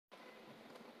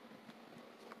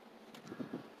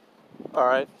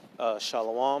Alright,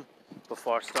 Shalom.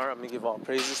 Before I start, I'm going to give all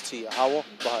praises to Yahweh,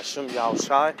 Bahashim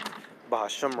Yahushai,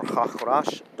 Bahashim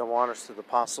Rachachorash, double honors to the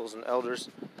apostles and elders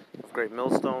of Great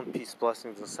Millstone, peace,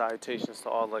 blessings, and salutations to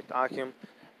all elect Akim,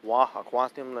 Wah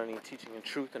Hakwatim, learning, teaching in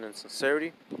truth and in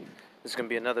sincerity. This is going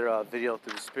to be another video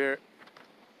through the Spirit.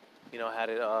 You know, I had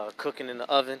it cooking in the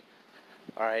oven.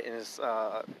 Alright, and it's,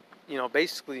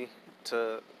 basically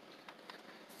to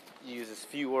use as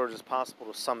few words as possible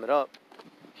to sum it up.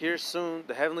 Here soon,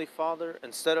 the Heavenly Father,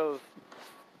 instead of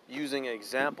using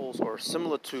examples or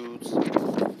similitudes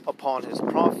upon His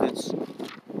prophets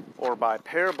or by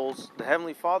parables, the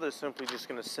Heavenly Father is simply just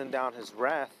going to send down His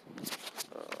wrath.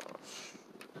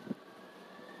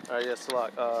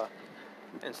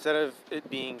 Instead of it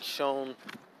being shown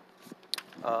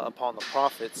upon the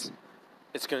prophets,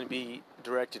 it's going to be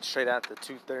directed straight at the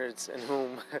two-thirds in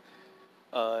whom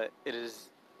it is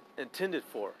intended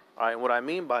for. All right, and what I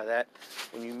mean by that,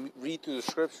 when you read through the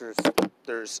scriptures,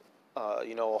 there's a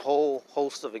whole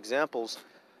host of examples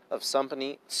of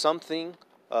something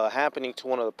happening to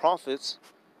one of the prophets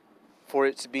for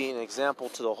it to be an example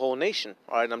to the whole nation.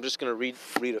 All right, and I'm just going to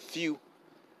read a few.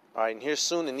 All right, and here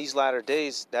soon in these latter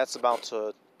days, that's about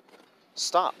to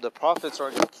stop. The prophets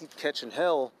aren't going to keep catching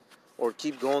hell or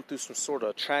keep going through some sort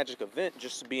of tragic event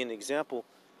just to be an example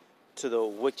to the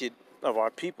wicked of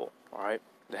our people. All right.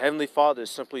 The Heavenly Father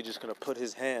is simply just going to put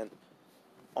His hand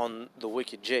on the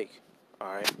wicked Jake.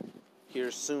 All right. Here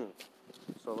soon.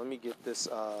 So let me get this.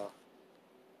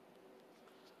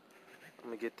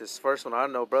 First one. I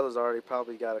know brothers already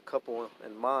probably got a couple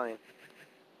in mind.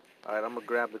 All right. I'm going to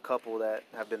grab the couple that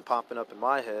have been popping up in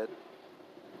my head.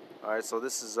 All right. So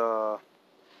this is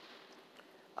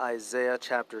Isaiah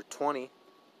chapter 20.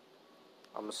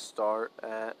 I'm going to start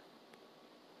at.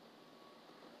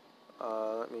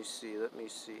 Let me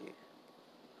see.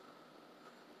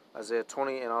 Isaiah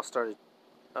 20, and I'll start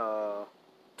at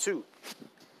 2.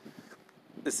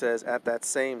 It says, At the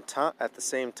same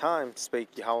time,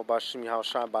 spake Yahweh Bashim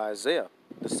Yahushai by Isaiah,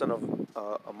 the son of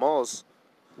Amoz,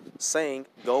 saying,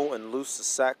 Go and loose the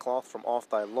sackcloth from off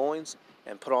thy loins,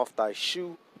 and put off thy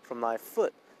shoe from thy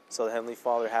foot. So the Heavenly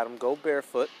Father had him go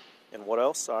barefoot, and what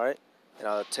else? All right,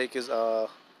 and take his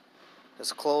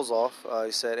clothes off.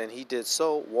 He said, and he did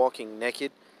so, walking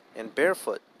naked and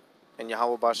barefoot. And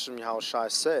Yahweh Bashim Yahushai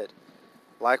said,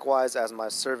 Likewise, as my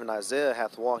servant Isaiah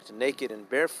hath walked naked and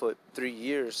barefoot 3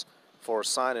 years for a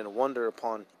sign and a wonder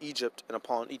upon Egypt and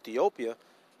upon Ethiopia,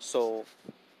 so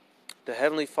the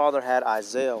Heavenly Father had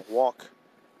Isaiah walk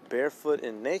barefoot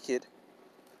and naked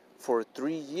for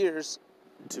 3 years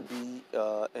to be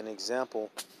an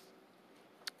example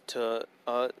to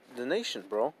the nation,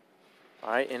 bro. All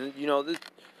right, and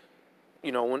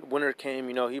when winter came,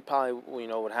 he probably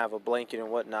would have a blanket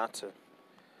and whatnot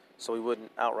so he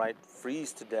wouldn't outright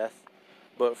freeze to death.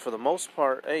 But for the most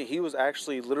part, hey, he was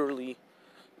actually literally,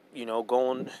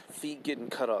 going, feet getting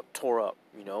cut up, tore up,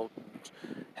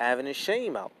 having his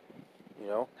shame out,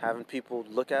 having people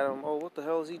look at him, oh, what the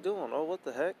hell is he doing? Oh, what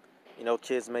the heck?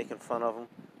 Kids making fun of him.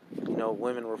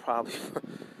 Women were probably,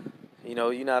 you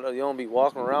don't be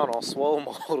walking around all swole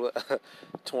mode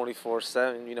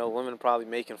 24/7. Women probably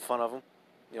making fun of him.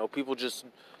 People just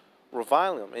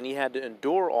reviling him. And he had to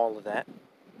endure all of that.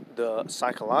 The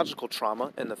psychological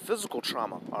trauma and the physical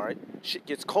trauma, all right? Shit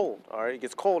gets cold, all right? It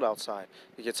gets cold outside.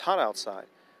 It gets hot outside.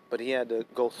 But he had to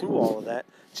go through all of that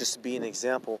just to be an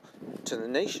example to the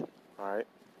nation, all right?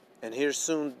 And here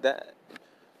soon,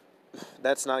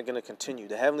 that's not going to continue.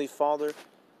 The Heavenly Father,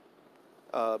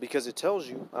 because it tells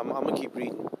you, I'm going to keep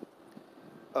reading.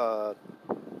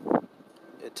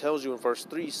 It tells you in verse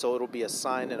 3, so it'll be a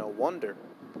sign and a wonder.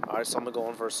 All right, so I'm going to go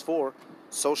on verse 4.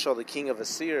 So shall the king of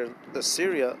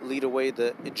Assyria lead away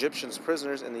the Egyptians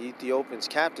prisoners and the Ethiopians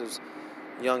captives,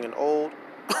 young and old,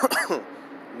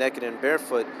 naked and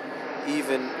barefoot,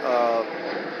 even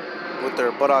with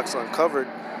their buttocks uncovered,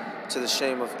 to the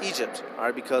shame of Egypt. All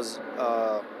right, because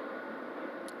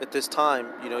at this time,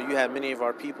 you had many of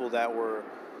our people that were,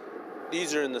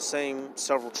 these are in the same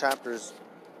several chapters,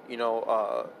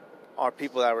 our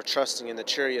people that were trusting in the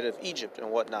chariot of Egypt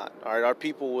and whatnot. All right, our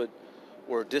people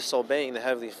were disobeying the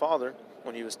Heavenly Father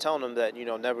when He was telling them that,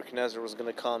 Nebuchadnezzar was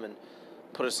going to come and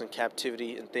put us in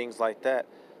captivity and things like that.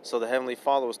 So the Heavenly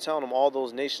Father was telling them, all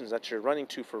those nations that you're running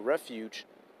to for refuge,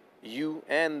 you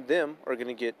and them are going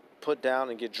to get put down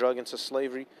and get dragged into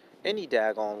slavery any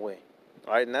daggone way.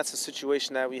 All right, and that's the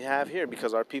situation that we have here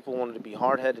because our people wanted to be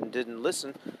hard-headed and didn't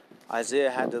listen.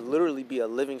 Isaiah had to literally be a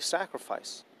living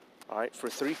sacrifice, all right, for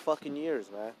 3 fucking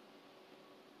years, man.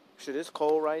 Shit, it's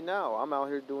cold right now. I'm out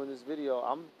here doing this video.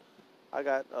 I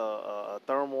got a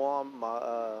thermal on,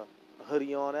 my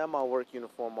hoodie on and my work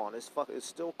uniform on. It's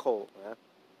still cold, man.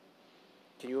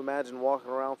 Can you imagine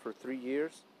walking around for 3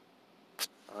 years?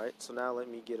 All right, so now let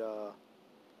me get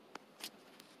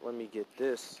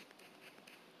this.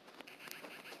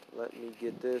 Let me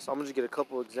get this. I'm gonna just get a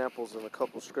couple examples and a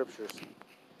couple scriptures.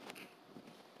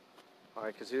 All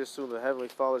right, because here soon the Heavenly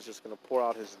Father is just gonna pour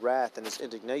out His wrath and His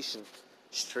indignation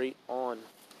straight on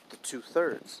the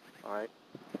 2/3. All right,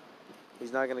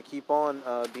 He's not gonna keep on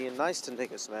being nice to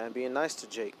niggas, man. Being nice to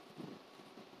Jake.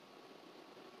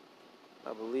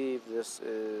 I believe this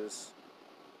is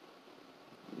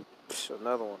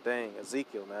another one. Dang,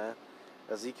 Ezekiel, man.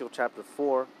 Ezekiel chapter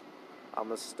 4. I'm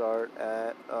gonna start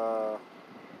at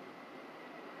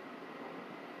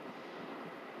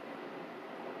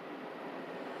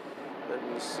let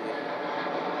me see.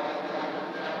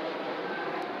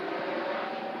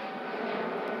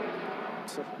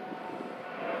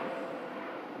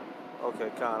 Okay,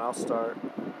 Khan, I'll start.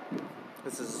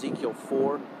 This is Ezekiel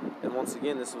 4, and once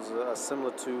again, this was a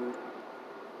similitude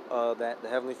that the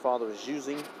Heavenly Father was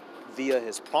using via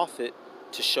His prophet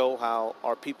to show how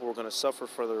our people were going to suffer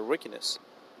for their wickedness.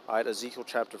 All right, Ezekiel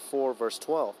chapter 4, verse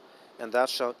 12. And thou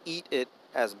shalt eat it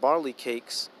as barley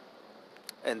cakes,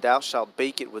 and thou shalt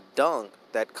bake it with dung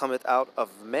that cometh out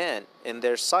of man in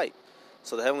their sight.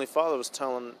 So the Heavenly Father was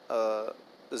telling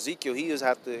Ezekiel he was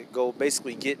have to go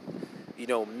basically get,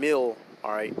 mill,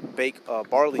 all right, bake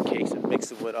barley cakes and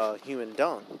mix it with human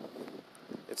dung.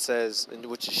 It says,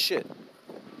 which is shit,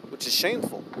 which is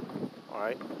shameful, all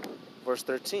right. Verse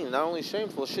 13, not only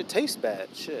shameful, shit tastes bad.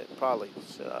 Shit, probably.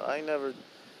 Shit, I ain't never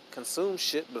consumed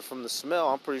shit, but from the smell,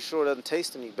 I'm pretty sure it doesn't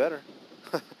taste any better.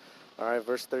 All right,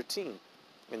 verse 13.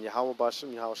 And Yahweh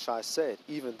Bashem Yahweh Shai said,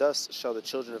 even thus shall the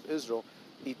children of Israel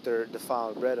eat their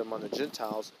defiled bread among the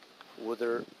Gentiles,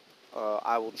 whither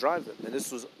I will drive them. And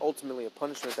this was ultimately a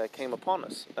punishment that came upon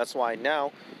us. That's why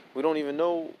now we don't even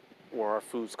know where our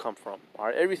foods come from. All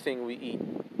right, everything we eat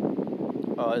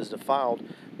is defiled,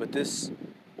 but this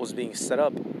was being set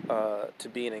up to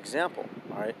be an example.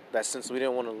 All right, that since we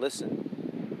didn't want to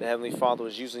listen, the Heavenly Father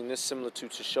was using this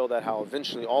similitude to show that how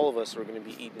eventually all of us were going to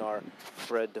be eating our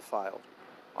bread defiled.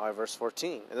 All right, verse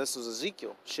 14, and this was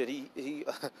Ezekiel. Shit, he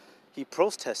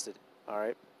protested. All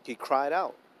right, he cried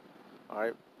out. All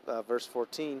right, verse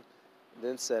 14.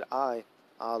 Then said I,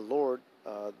 Lord,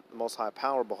 Most High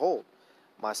Power, behold,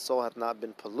 my soul hath not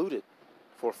been polluted,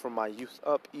 for from my youth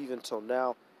up even till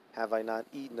now have I not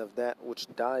eaten of that which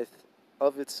dieth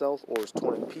of itself, or is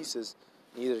torn in pieces,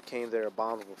 neither came there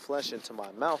abominable flesh into my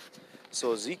mouth.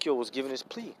 So Ezekiel was giving his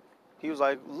plea. He was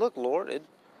like, look, Lord,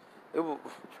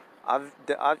 I've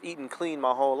eaten clean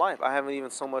my whole life. I haven't even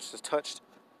so much as touched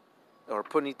or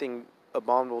put anything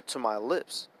abominable to my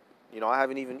lips. I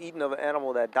haven't even eaten of an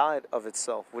animal that died of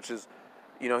itself, which is,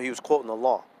 he was quoting the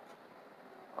law.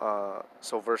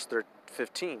 So verse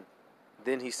 15,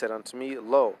 then he said unto me,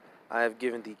 lo, I have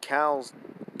given thee cow's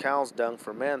dung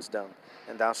for man's dung,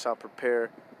 and thou shalt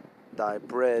prepare thy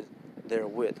bread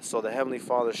therewith. So the Heavenly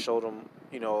Father showed him,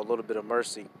 a little bit of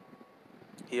mercy.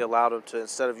 He allowed him to,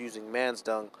 instead of using man's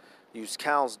dung, use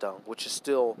cow's dung, which is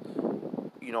still,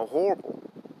 horrible.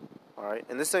 All right,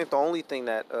 and this ain't the only thing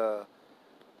that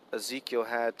Ezekiel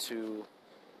had to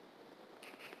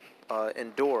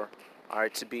endure. All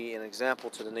right, to be an example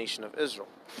to the nation of Israel.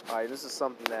 All right, this is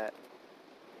something that,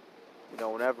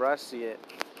 whenever I see it,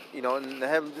 in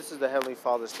this is the Heavenly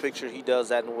Father's picture. He does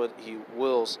that in what He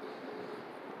wills.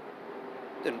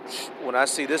 And when I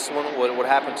see this one, what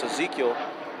happened to Ezekiel,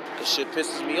 the shit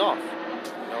pisses me off.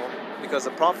 Because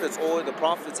the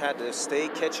prophets had to stay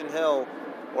catching hell,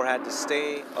 or had to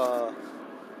stay,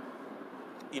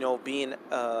 being,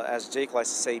 as Jake likes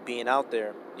to say, being out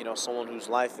there. Someone whose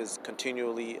life is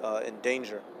continually in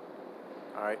danger.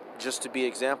 All right, just to be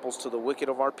examples to the wicked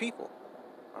of our people.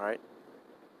 All right.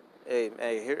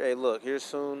 Look, here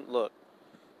soon, look.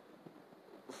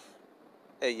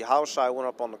 Hey, Yahushua went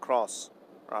up on the cross.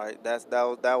 All right,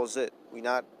 that was it. We're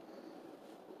not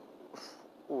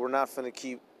finna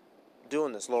keep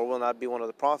doing this. Lord will not be one of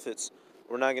the prophets.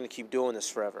 We're not gonna keep doing this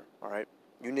forever. All right,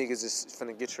 you niggas is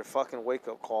finna get your fucking wake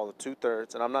up call the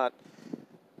 2/3. And I'm not,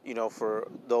 for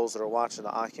those that are watching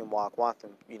the Akim Wak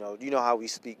Watham, you know how we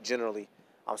speak generally.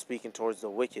 I'm speaking towards the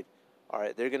wicked. All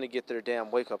right, they're gonna get their damn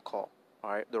wake up call.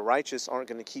 All right, the righteous aren't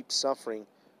gonna keep suffering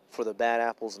for the bad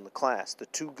apples in the class. The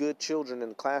 2 good children in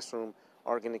the classroom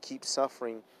are going to keep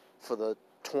suffering for the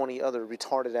 20 other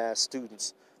retarded ass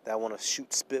students that want to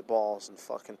shoot spitballs and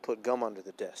fucking put gum under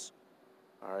the desk.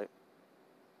 All right.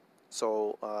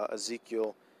 So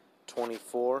Ezekiel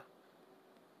 24,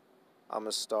 I'm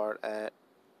going to start at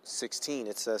 16.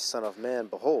 It says, Son of man,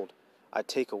 behold, I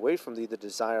take away from thee the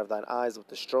desire of thine eyes with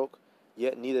the stroke,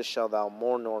 Yet neither shall thou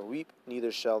mourn nor weep,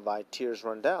 neither shall thy tears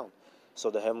run down. So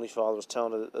the Heavenly Father was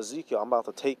telling Ezekiel, I'm about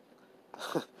to take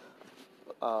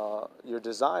your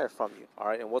desire from you. All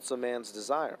right, and what's a man's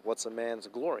desire? What's a man's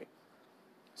glory?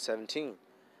 17.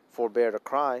 Forbear to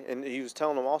cry. And he was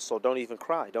telling them also, don't even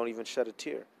cry, don't even shed a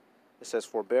tear. It says,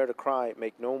 forbear to cry,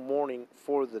 make no mourning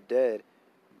for the dead,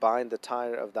 bind the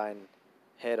tire of thine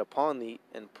head upon thee,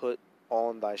 and put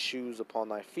on thy shoes upon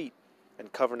thy feet,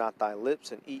 and cover not thy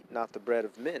lips, and eat not the bread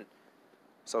of men.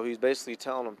 So he's basically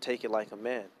telling them, take it like a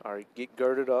man. All right, get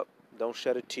girded up, don't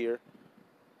shed a tear.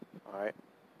 All right,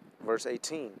 verse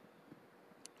 18.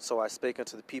 So I spake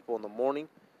unto the people in the morning.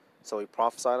 So he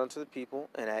prophesied unto the people,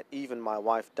 and at even my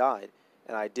wife died,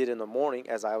 and I did in the morning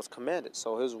as I was commanded.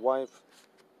 So his wife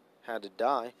had to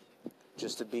die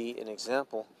just to be an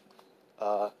example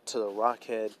to the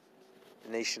Rockhead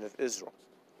nation of Israel.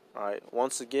 All right,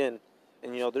 once again,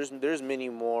 and there's many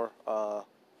more.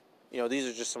 These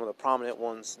are just some of the prominent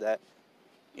ones that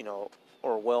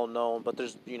are well known. But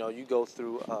there's you go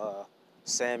through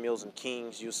Samuel's and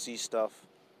Kings, you'll see stuff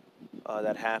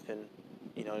that happen.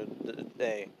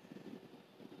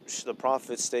 The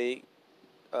prophets stay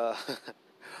uh,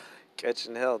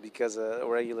 catching hell because of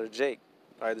regular Jake.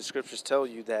 All right, the scriptures tell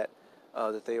you that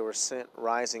they were sent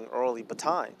rising early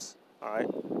betimes. All right,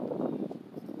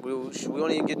 we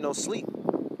don't even get no sleep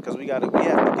because we have to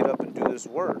get up and do this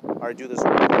word. Or do this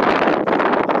word. Even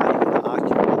the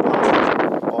occupant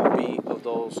apostles, all be of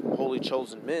those holy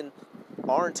chosen men.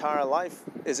 Our entire life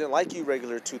isn't like you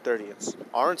regular 230ths.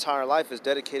 Our entire life is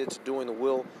dedicated to doing the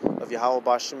will of Yahweh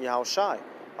Bashem Yahweh Shai.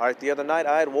 All right, the other night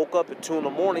I had woke up at 2 in the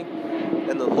morning,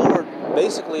 and the Lord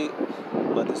basically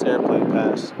let this airplane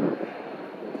pass.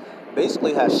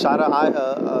 Basically has shot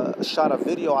a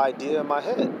video idea in my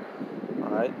head. All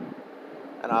right,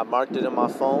 and I marked it in my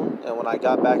phone. And when I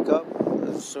got back up,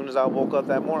 as soon as I woke up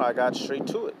that morning, I got straight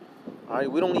to it. All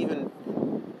right, we don't even.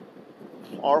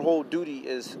 Our whole duty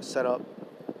is set up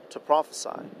to prophesy.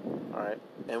 All right,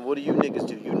 and what do you niggas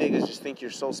do? You niggas just think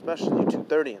you're so special. You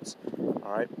 230ths.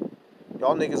 All right,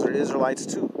 y'all niggas are Israelites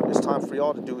too. It's time for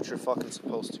y'all to do what you're fucking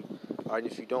supposed to. All right,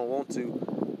 if you don't want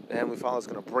to, the Heavenly Father is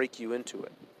going to break you into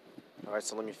it. All right,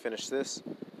 so let me finish this.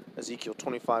 Ezekiel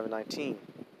 25:19.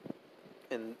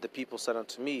 And the people said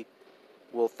unto me,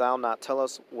 wilt thou not tell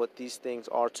us what these things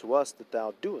are to us that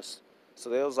thou doest? So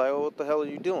they was like, oh, what the hell are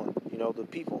you doing? The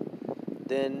people.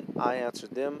 Then I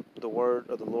answered them, the word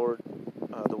of the Lord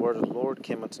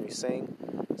came unto me, saying,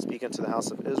 speak unto the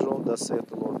house of Israel, thus saith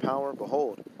the Lord power,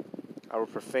 behold, I will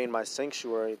profane my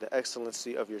sanctuary, the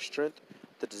excellency of your strength,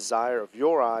 the desire of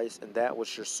your eyes, and that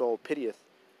which your soul pitieth,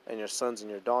 and your sons and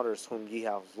your daughters whom ye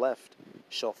have left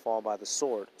shall fall by the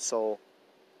sword. So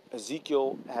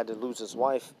Ezekiel had to lose his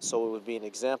wife, so it would be an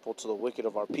example to the wicked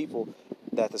of our people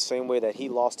that the same way that he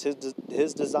lost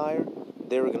his desire,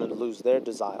 they were going to lose their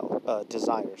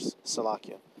desires.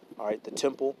 Salakia. All right, the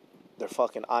temple, their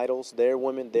fucking idols, their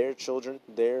women, their children,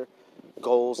 their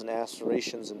goals and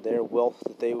aspirations, and their wealth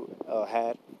that they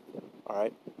had. All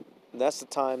right, and that's the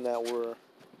time that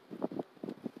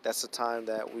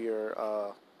we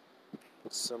are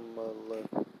similar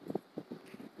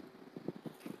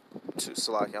to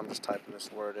Salakia. I'm just typing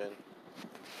this word in.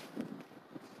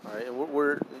 All right, and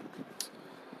we're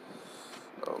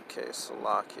okay,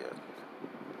 Salakia.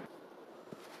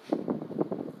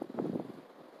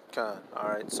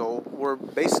 Alright, so we're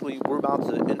about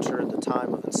to enter the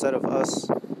time of, instead of us,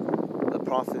 the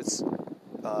prophets,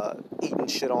 eating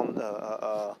shit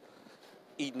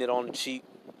eating it on the cheap,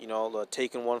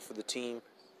 taking one for the team.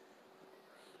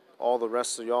 All the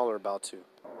rest of y'all are about to.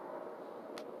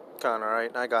 Alright,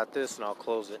 and I got this and I'll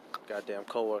close it. Goddamn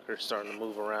coworkers starting to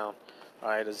move around.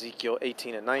 Alright, Ezekiel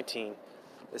 18:19.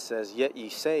 It says, yet ye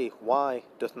say, why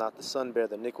doth not the Son bear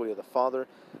the iniquity of the Father?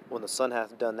 When the Son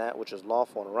hath done that which is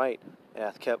lawful and right, and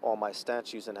hath kept all my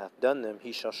statutes and hath done them,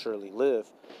 he shall surely live.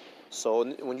 So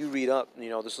when you read up,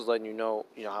 this is letting you know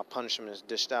how punishment is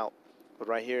dished out. But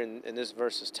right here in this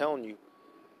verse is telling you,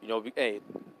 hey,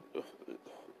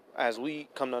 as we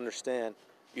come to understand,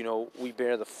 we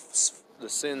bear the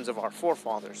sins of our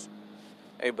forefathers.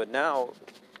 Hey, but now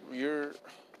you're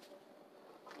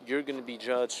going to be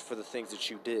judged for the things that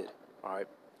you did. All right,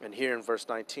 and here in verse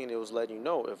 19, it was letting you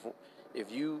know if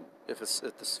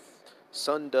the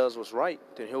Son does what's right,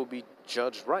 then he'll be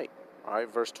judged right. All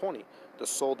right, verse 20, the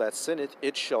soul that sinneth,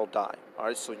 it shall die. All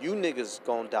right, so you niggas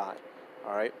gonna die.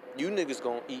 All right, you niggas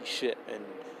gonna eat shit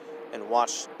and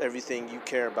watch everything you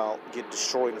care about get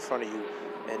destroyed in front of you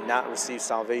and not receive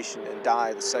salvation and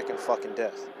die the second fucking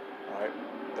death. All right,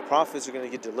 the prophets are gonna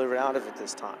get delivered out of it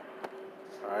this time.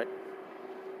 All right.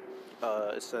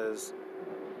 It says,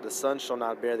 The son shall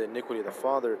not bear the iniquity of the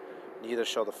father, neither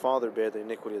shall the father bear the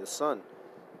iniquity of the son.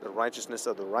 The righteousness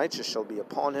of the righteous shall be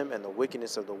upon him, and the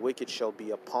wickedness of the wicked shall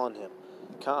be upon him.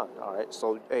 Con, alright?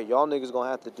 So, hey, y'all niggas gonna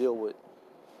have to deal with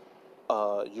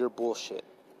your bullshit,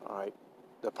 alright?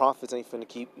 The prophets ain't finna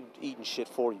keep eating shit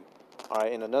for you,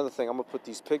 alright? And another thing, I'm gonna put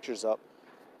these pictures up.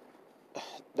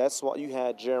 That's why you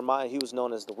had Jeremiah. He was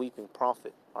known as the weeping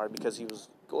prophet, alright? Because he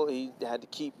had to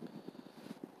keep.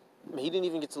 He didn't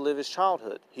even get to live his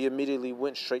childhood. He immediately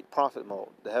went straight prophet mode.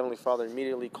 The Heavenly Father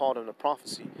immediately called him to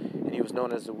prophecy, and he was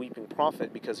known as the weeping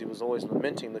prophet because he was always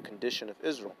lamenting the condition of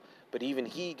Israel. But even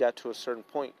he got to a certain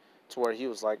point to where he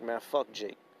was like, man, fuck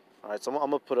Jake. All right, so I'm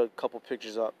going to put a couple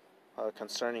pictures up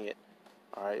concerning it.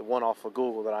 All right, one off of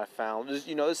Google that I found. This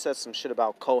says some shit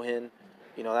about Kohen.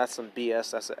 That's some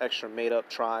BS. That's an extra made-up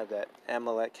tribe that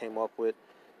Amalek came up with.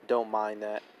 Don't mind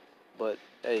that. But,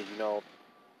 hey,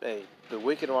 hey, the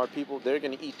wicked of our people, they're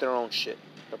going to eat their own shit.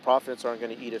 The prophets aren't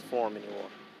going to eat it for them anymore.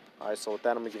 Alright, so with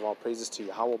that, I'm going to give all praises to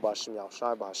Yahweh, Ba'ashem,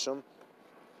 Yahushai, Ba'ashem.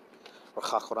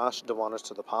 Rachakorash, give honors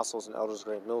to the apostles and elders of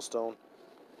Great Millstone.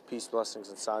 Peace, blessings,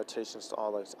 and salutations to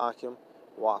all those Akim.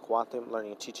 Walk with them,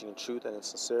 learning and teaching in truth and in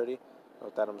sincerity. And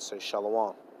with that, I'm going to say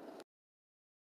Shalom.